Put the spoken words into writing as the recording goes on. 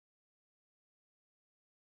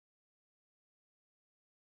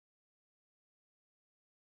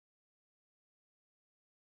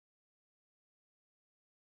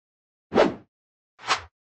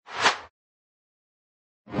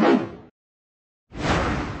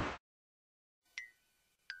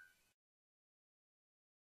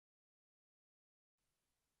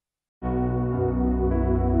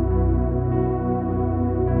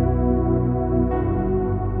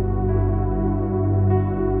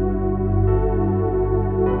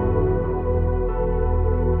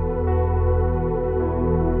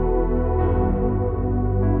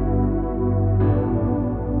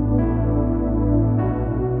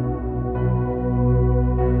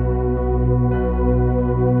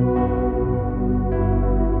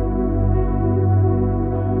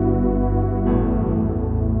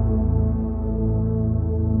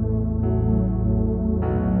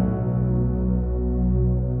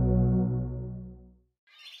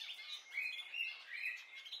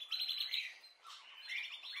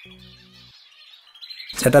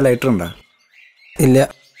ചേട്ടാ ലൈറ്റർ ഉണ്ടോ? ഇല്ല.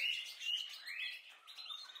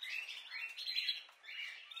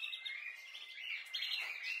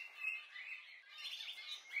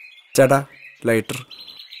 ചേട്ടാ ലൈറ്റർ.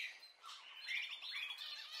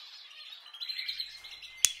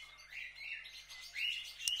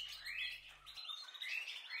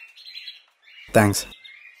 താങ്ക്സ്.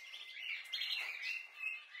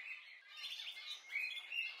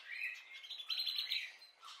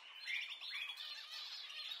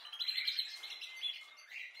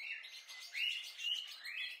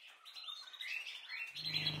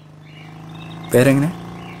 പേരെങ്ങനെ?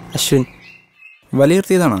 അശ്വിൻ. വലിയ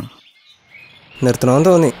നിർത്തിയതാണോ? നിർത്തണമെന്ന്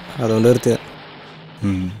തോന്നി, അതുകൊണ്ട് നിർത്തിയത്.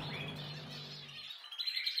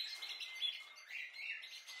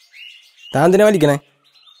 താൻ എന്തിനാ വലിക്കണേ?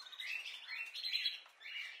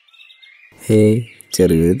 ഏയ്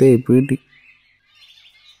ചെറിയൊരു തേപ്പ് കിട്ടി.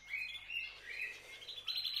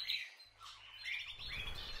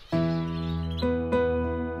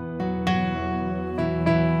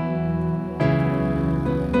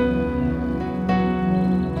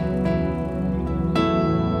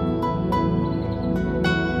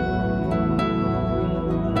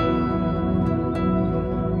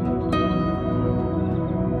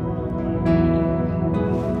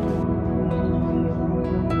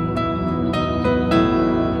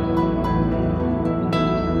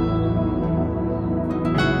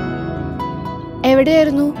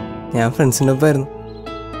 എവിടെയായിരുന്നു? ഞാൻ ഫ്രണ്ട്സിൻ്റെ ഒപ്പമായിരുന്നു.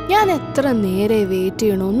 ഞാൻ എത്ര നേരെ വെയിറ്റ്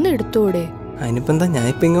ചെയ്യണം, ഒന്ന് എടുത്തോടെ. അതിനിപ്പോ എന്താ, ഞാൻ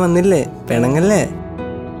ഇപ്പൊ ഇങ്ങ് വന്നില്ലേ, പിണങ്ങല്ലേ?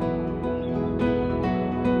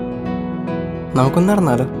 നമുക്കൊന്ന്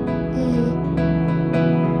നടന്നാലോ?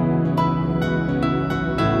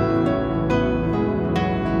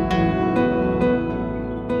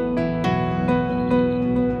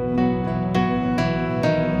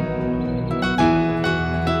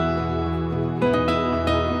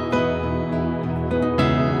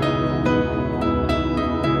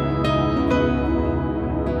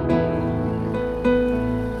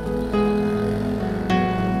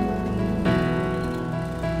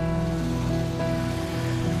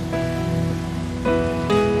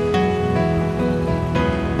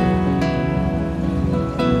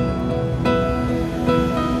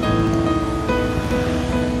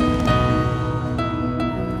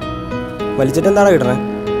 വലിച്ചിട്ട് എന്താടാ കിട്ടണേ?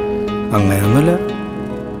 അങ്ങനെയൊന്നുമില്ല,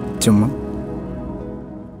 ചുമ്മാ.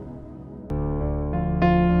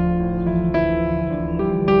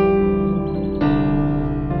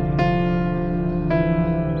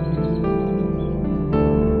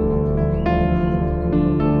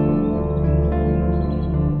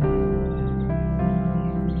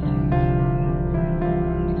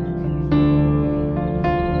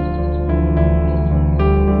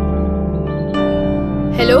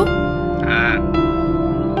 ഹലോ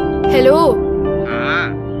ഹലോ,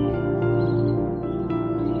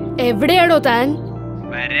 എവിടെയാണോ താൻ?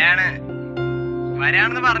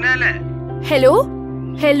 വരാണെന്ന് പറഞ്ഞല്ലേ. ഹലോ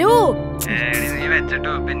ഹലോ,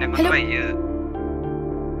 എന്നെ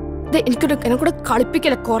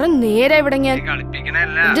കളിപ്പിക്കല. കൊറേ നേരം ഇവിടെ ഞാൻ.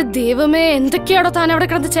 എന്റെ ദൈവമേ, എന്തൊക്കെയാണോ താൻ അവിടെ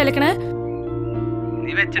കിടന്ന് ചെലക്കണേ?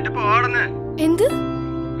 എന്ത്?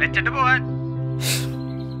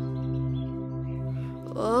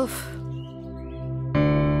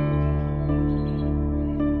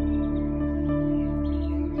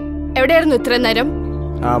 എവിടെയായിരുന്നു ഇത്ര നേരം?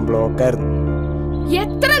 ബ്ലോക്കായിരുന്നു.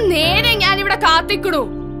 എത്ര നേരം ഞാൻ ഇവിടെ കാത്തിക്കണു.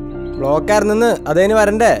 ബ്ലോക്കായിരുന്നു, അതേന്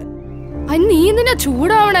വരണ്ടേ? നീ എന്തിനാ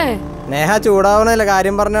ചൂടാവണേ? നേഹ ചൂടാവണല്ല,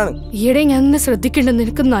 കാര്യം പറഞ്ഞാണ്. ഈയിടെ ഞാൻ നിന്നെ ശ്രദ്ധിക്കണ്ട,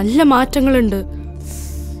 നിനക്ക് നല്ല മാറ്റങ്ങളുണ്ട്.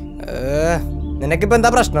 നിനക്കിപ്പോ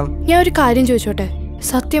എന്താ പ്രശ്നം? ഞാൻ ഒരു കാര്യം ചോദിച്ചോട്ടെ,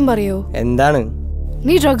 സത്യം പറയോ? എന്താണ്?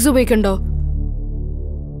 നീ ഡ്രഗ്സ് ഉപയോഗിക്കണ്ടോ?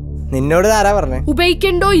 നിന്നോട് ആരാ പറഞ്ഞേ?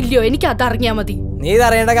 ഉപയോഗിക്കണ്ടോ ഇല്ലയോ, എനിക്ക് അതറിയാ മതി. നീ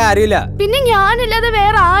ഇതറിയേണ്ട കാര്യമില്ല. പിന്നെ ഞാനല്ലാതെ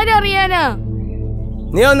വേറെ ആരറിയാനാ?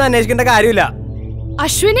 നീ ഒന്നും അന്വേഷിക്കേണ്ട കാര്യമില്ല.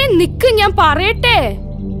 അശ്വിനെ നിക്ക്, ഞാൻ പറയട്ടെ.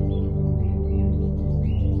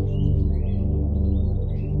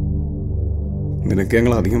 നിനക്ക്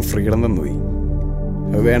ഞങ്ങൾ അധികം ഫ്രീഡം തന്നുപോയി.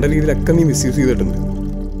 അത് വേണ്ട രീതിയിലൊക്കെ നീ മിസ്യൂസ് ചെയ്തിട്ടുണ്ട്.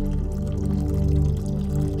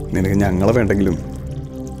 നിനക്ക് ഞങ്ങളെ വേണ്ടെങ്കിലും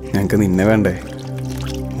ഞങ്ങൾക്ക് നിന്നെ വേണ്ടേ?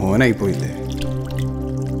 മോനായിപ്പോയില്ലേ?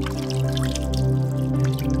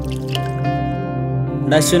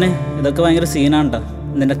 അശ്വിനെ, ഇതൊക്കെ ഭയങ്കര സീനാണ്ടാ.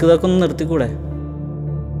 നിനക്ക് ഇതൊക്കെ ഒന്ന് നിർത്തിക്കൂടെ?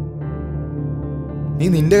 നീ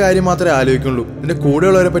നിന്റെ കാര്യം മാത്രമേ ആലോചിക്കുള്ളൂ. നിന്റെ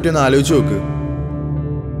കൂടെയുള്ളവരെ പറ്റി ഒന്ന് ആലോചിച്ച് നോക്ക്.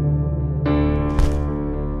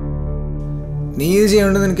 നീ ഇത്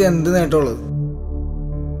ചെയ്യേണ്ടത് നിനക്ക് എന്ത് നേട്ടമുള്ളത്?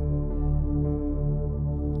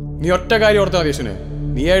 നീ ഒറ്റ കാര്യം ഓർത്താ മതി അശ്വിനെ,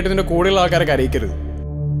 നീ ആയിട്ട് നിന്റെ കൂടെയുള്ള ആൾക്കാരെ കരയിക്കരുത്.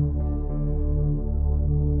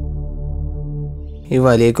 ഈ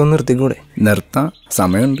വലിയൊക്കെ ഒന്ന് നിർത്തിക്കൂടെ? നിർത്താൻ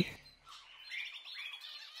സമയമുണ്ട്.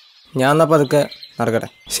 ഞാൻ എന്നപ്പോൾ അതൊക്കെ നടക്കട്ടെ.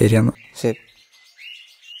 ശരിയെന്നാ. ശരി.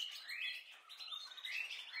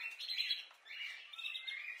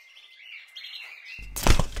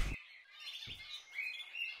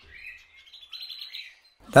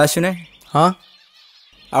 ദാശുനെ ആ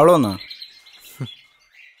അവള് വന്നാ?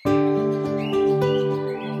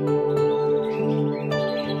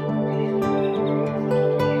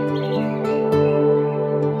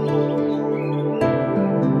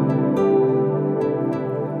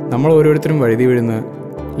 നമ്മൾ ഓരോരുത്തരും വഴുതി വീഴുന്ന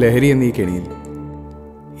ലഹരി എന്ന ഈ കെണിയിൽ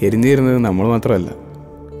എരിഞ്ഞിരുന്നത് നമ്മൾ മാത്രമല്ല,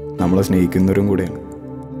 നമ്മളെ സ്നേഹിക്കുന്നവരും കൂടെയാണ്.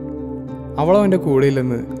 അവളവൻ്റെ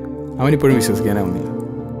കൂടെയില്ലെന്ന് അവനിപ്പോഴും വിശ്വസിക്കാനാവുന്നില്ല.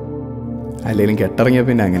 അല്ലെങ്കിലും കെട്ടിറങ്ങിയ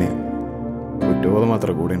പിന്നെ അങ്ങനെയാണ്, കുറ്റബോധം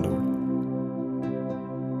മാത്രമേ കൂടെ ഉണ്ടാവും.